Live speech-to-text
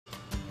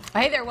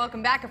Hey there,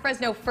 welcome back.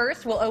 Fresno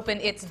First will open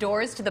its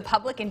doors to the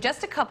public in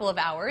just a couple of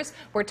hours.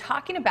 We're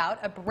talking about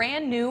a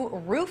brand new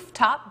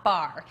rooftop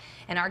bar.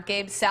 And our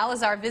Gabe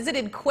Salazar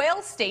visited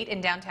Quail State in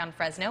downtown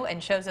Fresno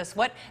and shows us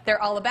what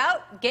they're all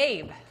about.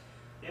 Gabe.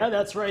 Yeah,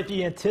 that's right.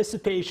 The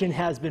anticipation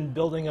has been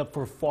building up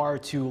for far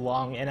too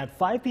long. And at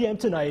 5 p.m.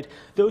 tonight,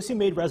 those who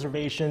made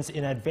reservations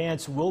in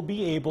advance will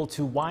be able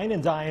to wine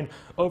and dine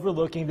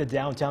overlooking the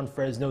downtown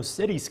Fresno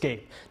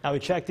cityscape. Now, we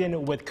checked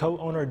in with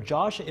co-owner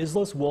Josh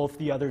Islas-Wolf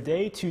the other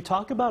day to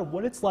talk about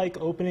what it's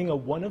like opening a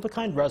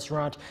one-of-a-kind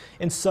restaurant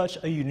in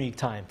such a unique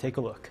time. Take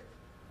a look.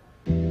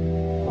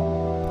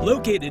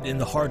 Located in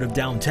the heart of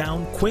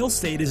downtown, Quail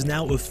State is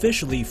now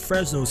officially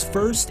Fresno's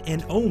first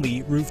and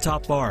only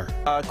rooftop bar.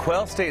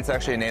 Quail State's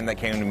actually a name that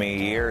came to me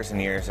years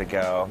and years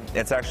ago.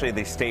 It's actually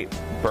the state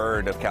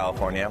bird of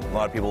California. A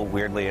lot of people,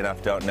 weirdly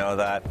enough, don't know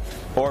that.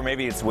 Or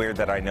maybe it's weird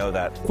that I know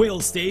that. Quail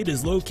State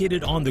is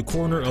located on the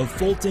corner of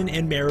Fulton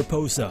and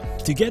Mariposa.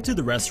 To get to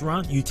the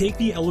restaurant, you take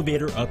the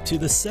elevator up to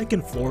the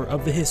second floor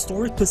of the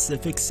historic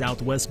Pacific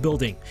Southwest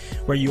building,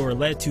 where you are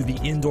led to the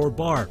indoor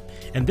bar,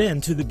 and then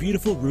to the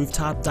beautiful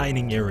rooftop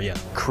dining area.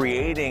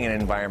 Creating an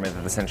environment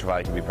that the Central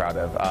Valley can be proud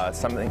of,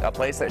 a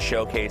place that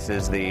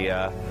showcases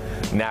the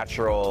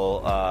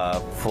natural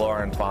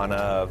flora and fauna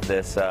of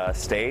this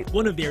state.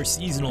 One of their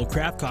seasonal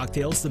craft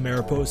cocktails, the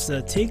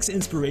Mariposa, takes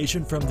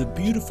inspiration from the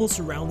beautiful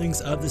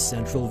surroundings of the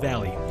Central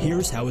Valley.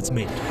 Here's how it's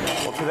made.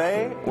 Well,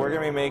 today we're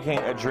going to be making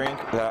a drink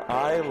that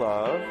I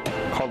love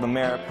called the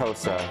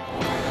Mariposa.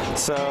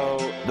 So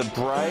the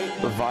bright,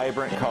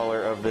 vibrant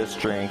color of this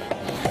drink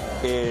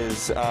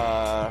is,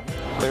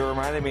 it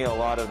reminded me a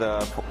lot of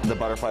the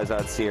butterflies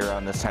I'd see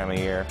around this time of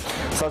year.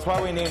 So that's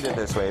why we named it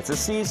this way. It's a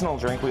seasonal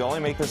drink. We only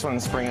make this one in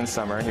spring and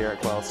summer here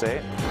at Quail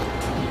State.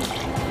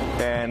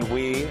 And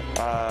we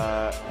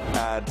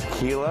add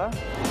tequila.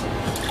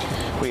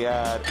 We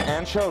add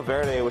Ancho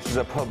Verde, which is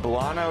a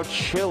poblano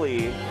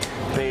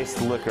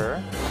chili-based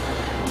liquor.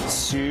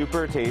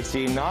 Super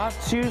tasty, not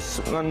too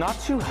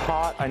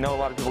hot. I know a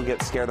lot of people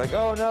get scared, like,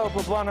 oh no,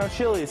 poblano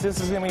chilies, this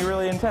is gonna be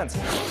really intense.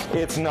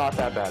 It's not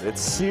that bad.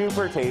 It's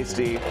super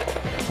tasty,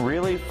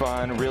 really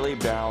fun, really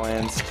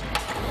balanced.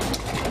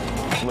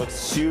 Looks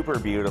super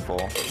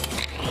beautiful.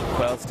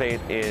 Quail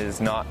State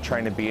is not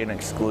trying to be an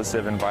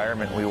exclusive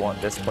environment. We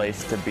want this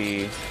place to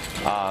be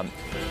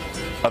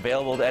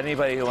available to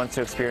anybody who wants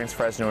to experience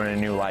Fresno in a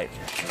new light.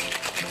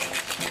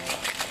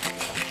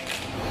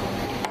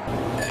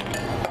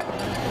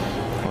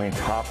 We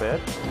top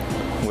it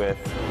with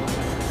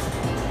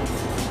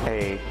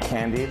a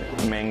candied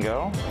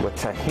mango with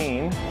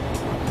tahini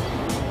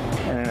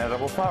and an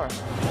edible flower.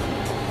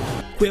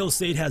 Quail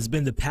State has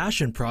been the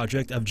passion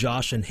project of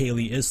Josh and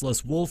Haley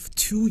Islas-Wolf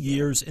 2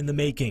 years in the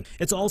making.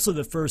 It's also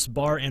the first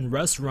bar and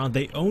restaurant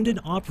they owned and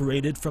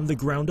operated from the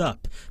ground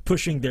up,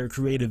 pushing their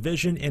creative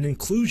vision and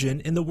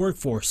inclusion in the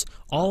workforce,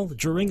 all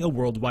during a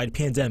worldwide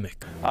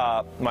pandemic.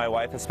 My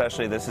wife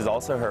especially, this is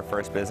also her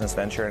first business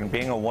venture, and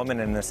being a woman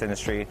in this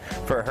industry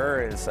for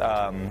her is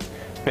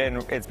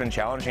it's been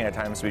challenging at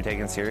times to be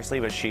taken seriously,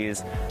 but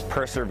she's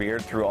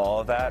persevered through all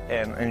of that,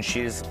 and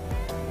she's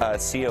a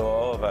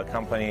COO of a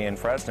company in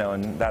Fresno,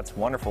 and that's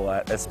wonderful,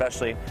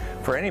 especially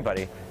for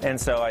anybody. And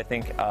so I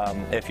think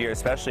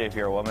especially if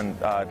you're a woman,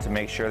 to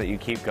make sure that you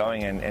keep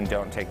going and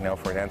don't take no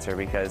for an answer,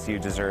 because you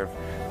deserve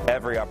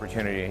every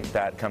opportunity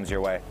that comes your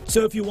way.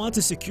 So if you want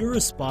to secure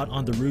a spot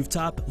on the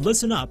rooftop,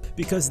 listen up,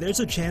 because there's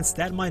a chance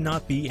that might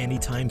not be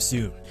anytime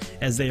soon,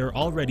 as they are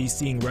already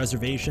seeing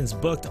reservations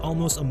booked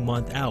almost a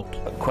month out.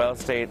 Quail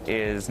State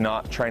is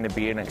not trying to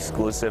be an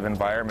exclusive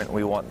environment.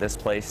 We want this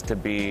place to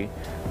be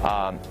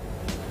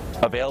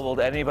available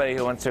to anybody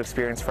who wants to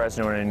experience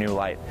Fresno in a new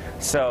light.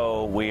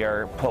 So we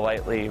are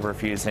politely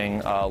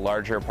refusing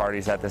larger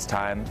parties at this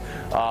time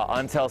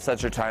until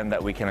such a time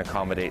that we can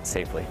accommodate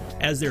safely.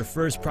 As their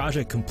first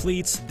project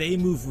completes, they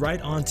move right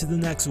on to the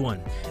next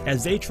one,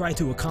 as they try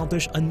to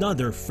accomplish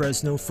another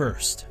Fresno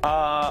first.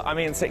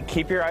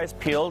 Keep your eyes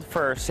peeled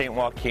for St.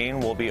 Joaquin.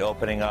 We'll be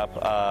opening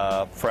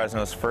up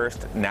Fresno's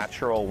first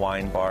natural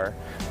wine bar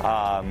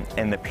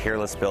in the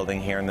Peerless building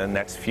here in the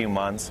next few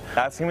months.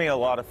 That's gonna be a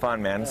lot of fun,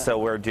 man. So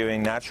we're doing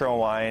natural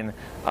wine.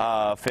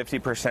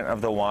 50% of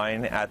the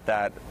wine at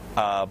that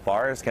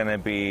bar is going to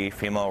be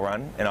female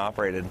run and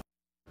operated.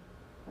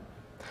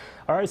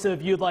 All right, so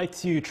if you'd like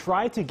to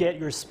try to get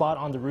your spot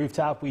on the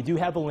rooftop, we do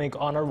have a link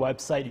on our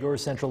website,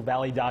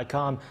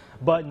 yourcentralvalley.com,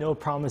 but no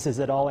promises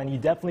at all. And you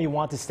definitely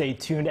want to stay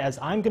tuned, as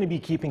I'm going to be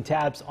keeping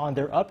tabs on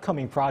their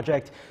upcoming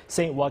project,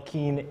 St.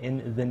 Joaquin,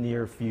 in the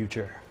near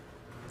future.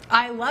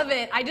 I love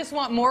it. I just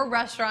want more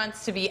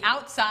restaurants to be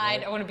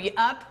outside. I want to be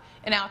up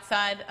and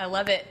outside. I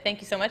love it.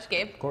 Thank you so much,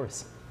 Gabe. Of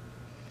course.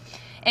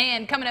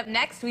 And coming up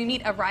next, we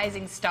meet a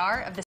rising star of the